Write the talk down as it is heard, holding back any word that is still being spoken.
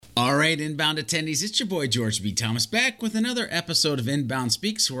All right, Inbound attendees, it's your boy George B. Thomas back with another episode of Inbound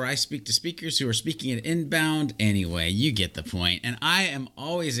Speaks, where I speak to speakers who are speaking at Inbound. Anyway, you get the point. And I am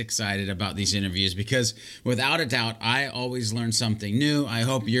always excited about these interviews because without a doubt, I always learn something new. I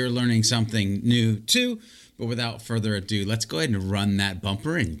hope you're learning something new too. But without further ado, let's go ahead and run that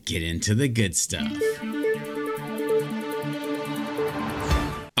bumper and get into the good stuff.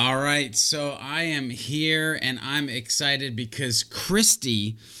 All right, so I am here and I'm excited because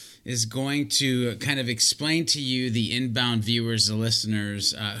Christy is going to kind of explain to you, the Inbound viewers, the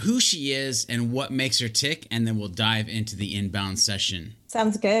listeners, who she is and what makes her tick, and then we'll dive into the Inbound session.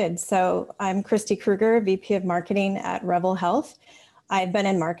 Sounds good. So I'm Christy Kruger, VP of Marketing at Revel Health. I've been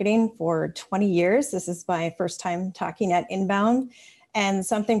in marketing for 20 years. This is my first time talking at Inbound, and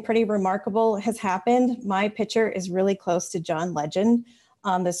something pretty remarkable has happened. My picture is really close to John Legend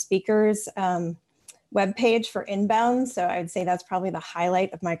on the speakers webpage for Inbound. So I would say that's probably the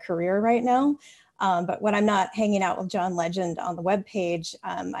highlight of my career right now. But when I'm not hanging out with John Legend on the webpage,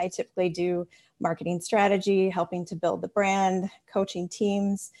 I typically do marketing strategy, helping to build the brand, coaching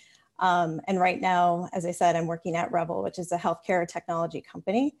teams. And right now, as I said, I'm working at Revel, which is a healthcare technology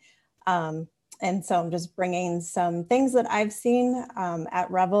company. And so I'm just bringing some things that I've seen at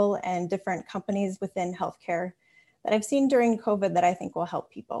Revel and different companies within healthcare that I've seen during COVID that I think will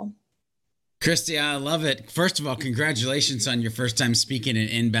help people. Christy, I love it. First of all, congratulations on your first time speaking in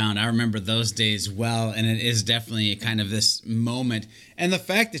Inbound. I remember those days well, and it is definitely kind of this moment. And the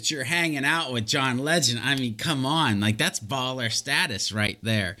fact that you're hanging out with John Legend, I mean, come on, like that's baller status right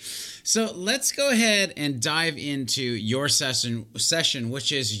there. So let's go ahead and dive into your session,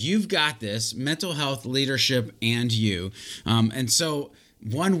 which is You've Got This, Mental Health, Leadership, and You. And so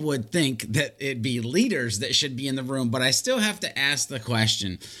one would think that it'd be leaders that should be in the room, but I still have to ask the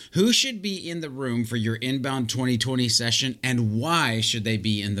question, who should be in the room for your Inbound 2020 session, and why should they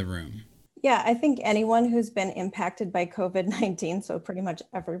be in the room? Yeah, I think anyone who's been impacted by COVID-19, so pretty much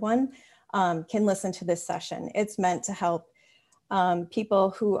everyone, can listen to this session. It's meant to help people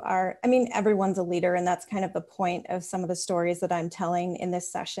who are, everyone's a leader, and that's kind of the point of some of the stories that I'm telling in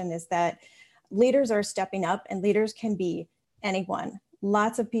this session, is that leaders are stepping up, and leaders can be anyone.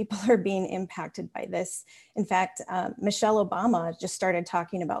 Lots of people are being impacted by this. In fact, Michelle Obama just started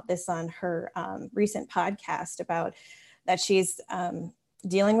talking about this on her recent podcast, about that she's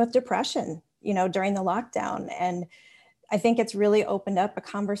dealing with depression, during the lockdown. And I think it's really opened up a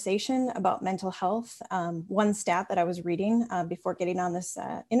conversation about mental health. One stat that I was reading before getting on this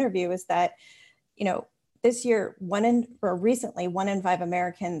interview is that, this year, recently, 1 in 5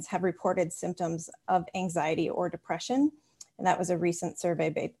 Americans have reported symptoms of anxiety or depression. And that was a recent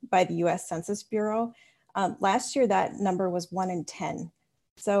survey by the US Census Bureau. Last year, that number was 1 in 10.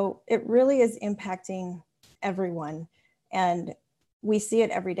 So it really is impacting everyone. And we see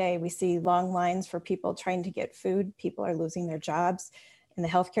it every day. We see long lines for people trying to get food. People are losing their jobs. In the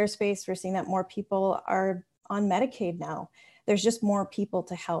healthcare space, we're seeing that more people are on Medicaid now. There's just more people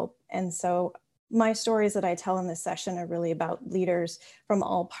to help. And so my stories that I tell in this session are really about leaders from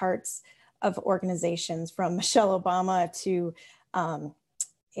all parts of organizations, from Michelle Obama to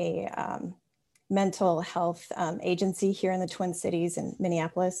a mental health agency here in the Twin Cities in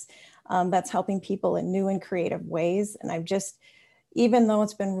Minneapolis that's helping people in new and creative ways. And even though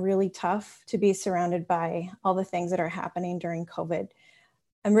it's been really tough to be surrounded by all the things that are happening during COVID,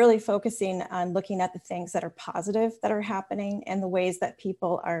 I'm really focusing on looking at the things that are positive that are happening and the ways that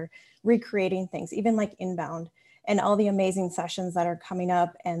people are recreating things, even like Inbound, and all the amazing sessions that are coming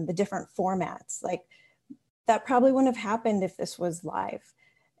up and the different formats. Like, that probably wouldn't have happened if this was live.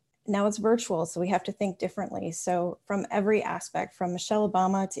 Now it's virtual, so we have to think differently. So from every aspect, from Michelle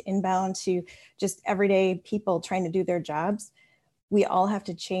Obama to Inbound to just everyday people trying to do their jobs, we all have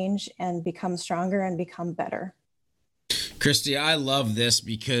to change and become stronger and become better. Christy, I love this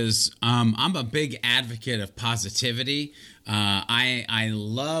because I'm a big advocate of positivity. I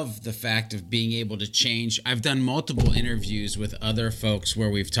love the fact of being able to change. I've done multiple interviews with other folks where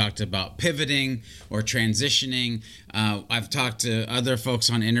we've talked about pivoting or transitioning. I've talked to other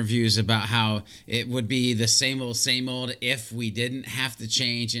folks on interviews about how it would be the same old if we didn't have to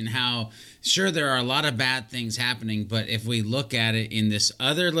change, and how sure, there are a lot of bad things happening, but if we look at it in this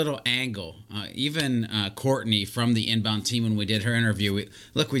other little angle, even Courtney from the Inbound team, when we did her interview,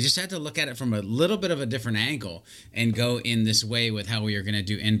 we just had to look at it from a little bit of a different angle and go in this way with how we are going to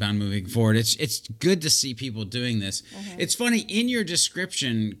do Inbound moving forward. It's good to see people doing this. It's funny in your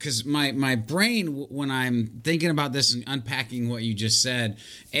description, because my brain, when I'm thinking about this and unpacking what you just said,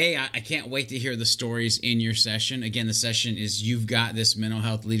 I can't wait to hear the stories in your session. Again, the session is You've Got This: Mental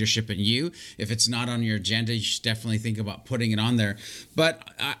Health, Leadership, and You. If it's not on your agenda, you should definitely think about putting it on there. But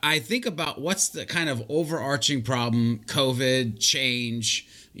I think about what's the kind of overarching problem: COVID, change,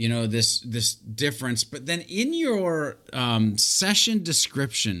 this difference. But then in your session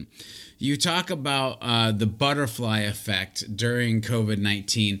description, you talk about the butterfly effect during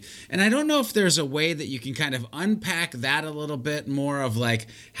COVID-19. And I don't know if there's a way that you can kind of unpack that a little bit more, of like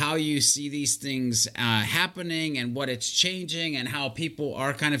how you see these things happening and what it's changing and how people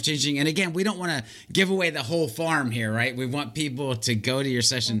are kind of changing. And again, we don't want to give away the whole farm here, right? We want people to go to your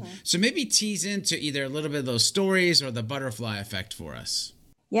session. So maybe tease into either a little bit of those stories or the butterfly effect for us.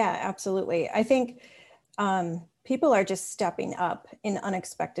 Yeah, absolutely. I think people are just stepping up in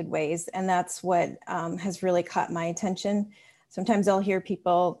unexpected ways. And that's what has really caught my attention. Sometimes I'll hear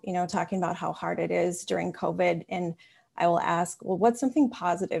people, talking about how hard it is during COVID. And I will ask, well, what's something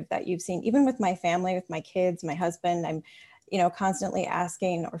positive that you've seen? Even with my family, with my kids, my husband, I'm, constantly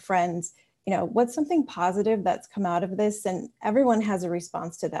asking, or friends, what's something positive that's come out of this? And everyone has a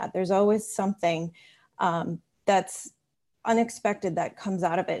response to that. There's always something that's unexpected that comes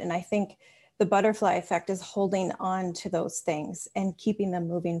out of it. And I think the butterfly effect is holding on to those things and keeping them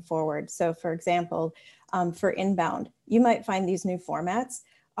moving forward. So for example, for Inbound, you might find these new formats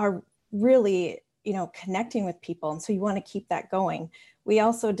are really, connecting with people. And so you want to keep that going. We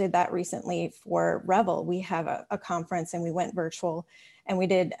also did that recently for Revel. We have a conference and we went virtual and we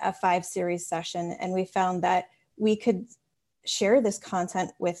did a 5-series session, and we found that we could share this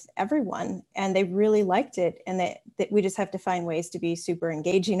content with everyone and they really liked it. And that we just have to find ways to be super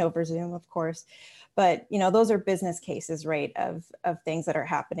engaging over Zoom, of course. But, those are business cases, right, of things that are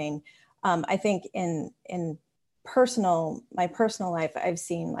happening. I think in my personal life, I've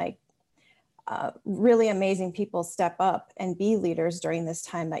seen really amazing people step up and be leaders during this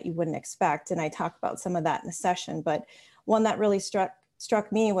time that you wouldn't expect. And I talk about some of that in the session, but one that really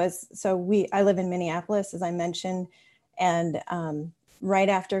struck me was, I live in Minneapolis, as I mentioned, and right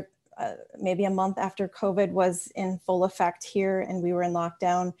after, maybe a month after COVID was in full effect here and we were in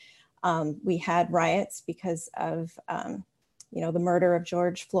lockdown, we had riots because of, the murder of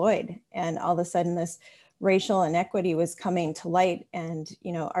George Floyd. And all of a sudden this racial inequity was coming to light and,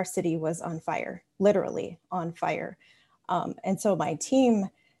 our city was on fire, literally on fire. And so my team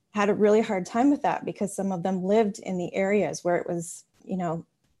had a really hard time with that because some of them lived in the areas where it was,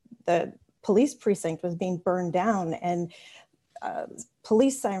 the police precinct was being burned down and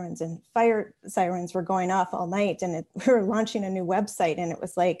police sirens and fire sirens were going off all night. And we were launching a new website and it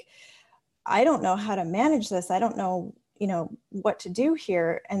was like, I don't know how to manage this. I don't know, what to do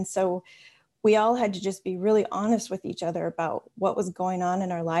here. And so we all had to just be really honest with each other about what was going on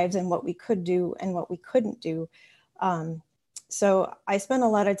in our lives and what we could do and what we couldn't do. So I spent a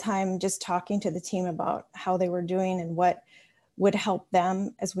lot of time just talking to the team about how they were doing and what would help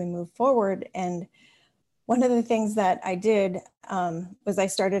them as we move forward. And one of the things that I did was I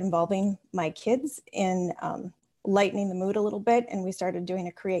started involving my kids in lightening the mood a little bit. And we started doing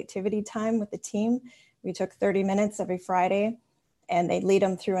a creativity time with the team. We took 30 minutes every Friday and they'd lead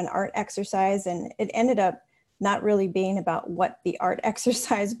them through an art exercise. And it ended up not really being about what the art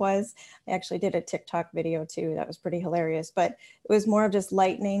exercise was. I actually did a TikTok video too. That was pretty hilarious, but it was more of just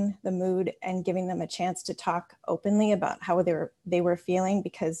lightening the mood and giving them a chance to talk openly about how they were feeling,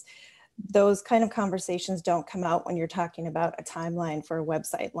 because those kind of conversations don't come out when you're talking about a timeline for a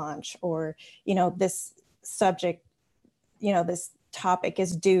website launch or, this subject, this topic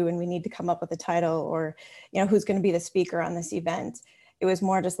is due and we need to come up with a title or, who's going to be the speaker on this event. It was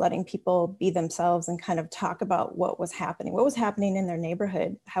more just letting people be themselves and kind of talk about what was happening in their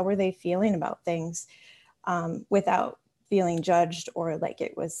neighborhood. How were they feeling about things without feeling judged or like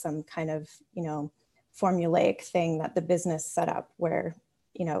it was some kind of, formulaic thing that the business set up where,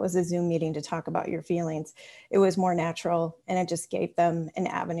 it was a Zoom meeting to talk about your feelings. It was more natural and it just gave them an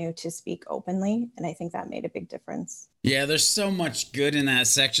avenue to speak openly. And I think that made a big difference. Yeah, there's so much good in that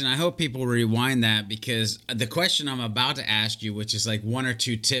section. I hope people rewind that because the question I'm about to ask you, which is like 1 or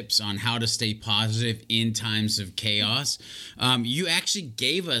 2 tips on how to stay positive in times of chaos, you actually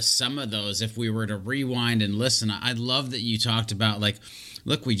gave us some of those if we were to rewind and listen. I love that you talked about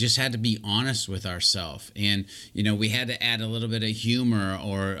look, we just had to be honest with ourselves. And, we had to add a little bit of humor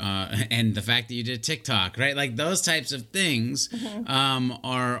or, and the fact that you did TikTok, right? Like those types of things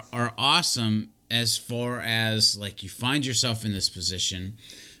are awesome as far as like you find yourself in this position.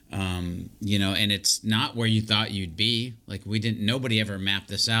 And it's not where you thought you'd be. Like nobody ever mapped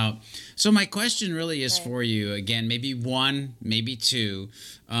this out. So my question really is for you again, maybe one, maybe two,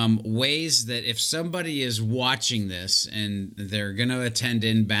 ways that if somebody is watching this and they're going to attend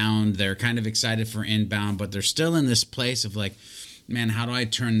Inbound, they're kind of excited for Inbound, but they're still in this place of like, man, how do I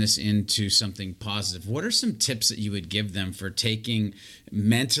turn this into something positive? What are some tips that you would give them for taking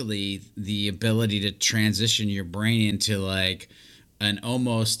mentally the ability to transition your brain into like an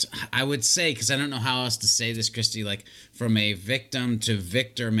almost, I would say, because I don't know how else to say this, Christy, like from a victim to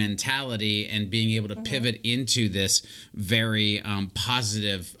victor mentality and being able to pivot into this very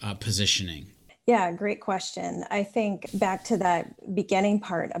positive positioning? Yeah, great question. I think back to that beginning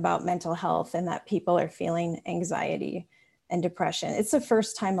part about mental health and that people are feeling anxiety and depression. It's the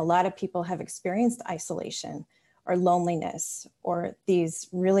first time a lot of people have experienced isolation or loneliness or these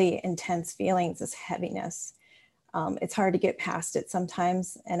really intense feelings, this heaviness. It's hard to get past it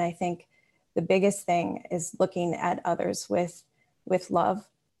sometimes. And I think the biggest thing is looking at others with love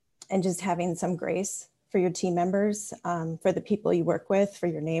and just having some grace for your team members, for the people you work with, for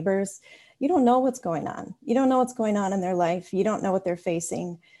your neighbors. You don't know what's going on. You don't know what's going on in their life. You don't know what they're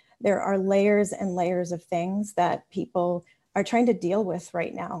facing. There are layers and layers of things that people are trying to deal with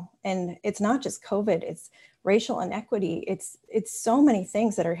right now. And it's not just COVID, it's racial inequity. It's so many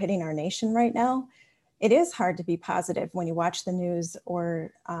things that are hitting our nation right now. It is hard to be positive when you watch the news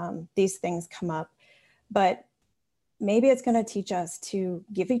or these things come up, but maybe it's going to teach us to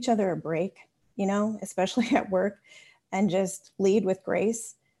give each other a break, especially at work, and just lead with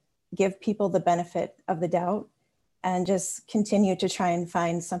grace, give people the benefit of the doubt, and just continue to try and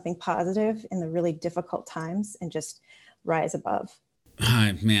find something positive in the really difficult times and just rise above.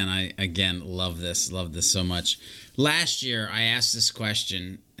 Man, I again love this so much. Last year I asked this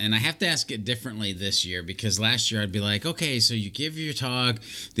question, and I have to ask it differently this year, because last year I'd be like, okay, so you give your talk,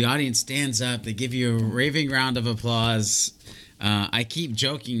 the audience stands up, they give you a raving round of applause. I keep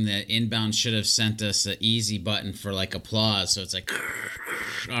joking that Inbound should have sent us an easy button for like applause, so it's like,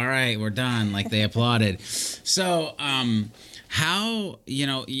 all right, we're done, like they applauded. So how,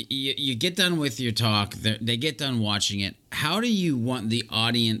 you get done with your talk, they get done watching it. How do you want the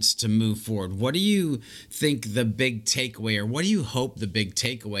audience to move forward? What do you think the big takeaway, or what do you hope the big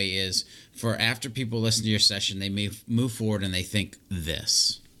takeaway is for after people listen to your session, they may move forward and they think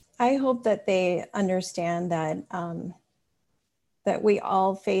this? I hope that they understand that that we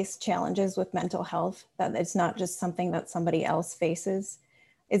all face challenges with mental health, that it's not just something that somebody else faces.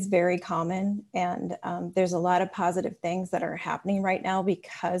 It's very common. And there's a lot of positive things that are happening right now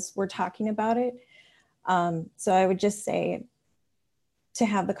because we're talking about it. So I would just say to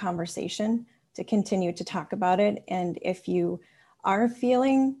have the conversation, to continue to talk about it. And if you are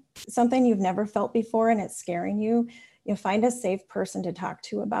feeling something you've never felt before and it's scaring you, find a safe person to talk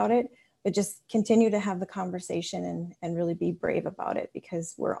to about it, but just continue to have the conversation and really be brave about it,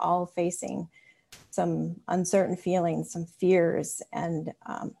 because we're all facing some uncertain feelings, some fears, and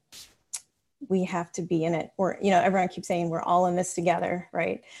we have to be in it. Or, everyone keeps saying we're all in this together,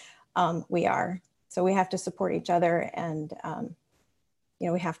 right? We are. So we have to support each other, and,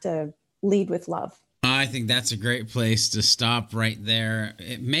 we have to lead with love. I think that's a great place to stop right there.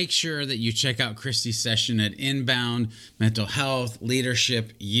 Make sure that you check out Christy's session at Inbound, Mental Health,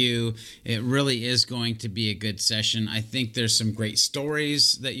 Leadership, You. It really is going to be a good session. I think there's some great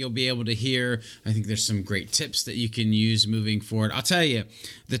stories that you'll be able to hear. I think there's some great tips that you can use moving forward. I'll tell you,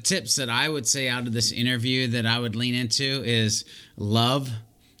 the tips that I would say out of this interview that I would lean into is love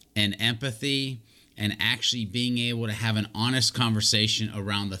and empathy, and actually being able to have an honest conversation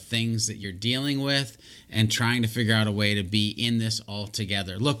around the things that you're dealing with and trying to figure out a way to be in this all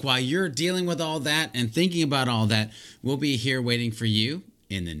together. Look, while you're dealing with all that and thinking about all that, we'll be here waiting for you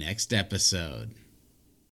in the next episode.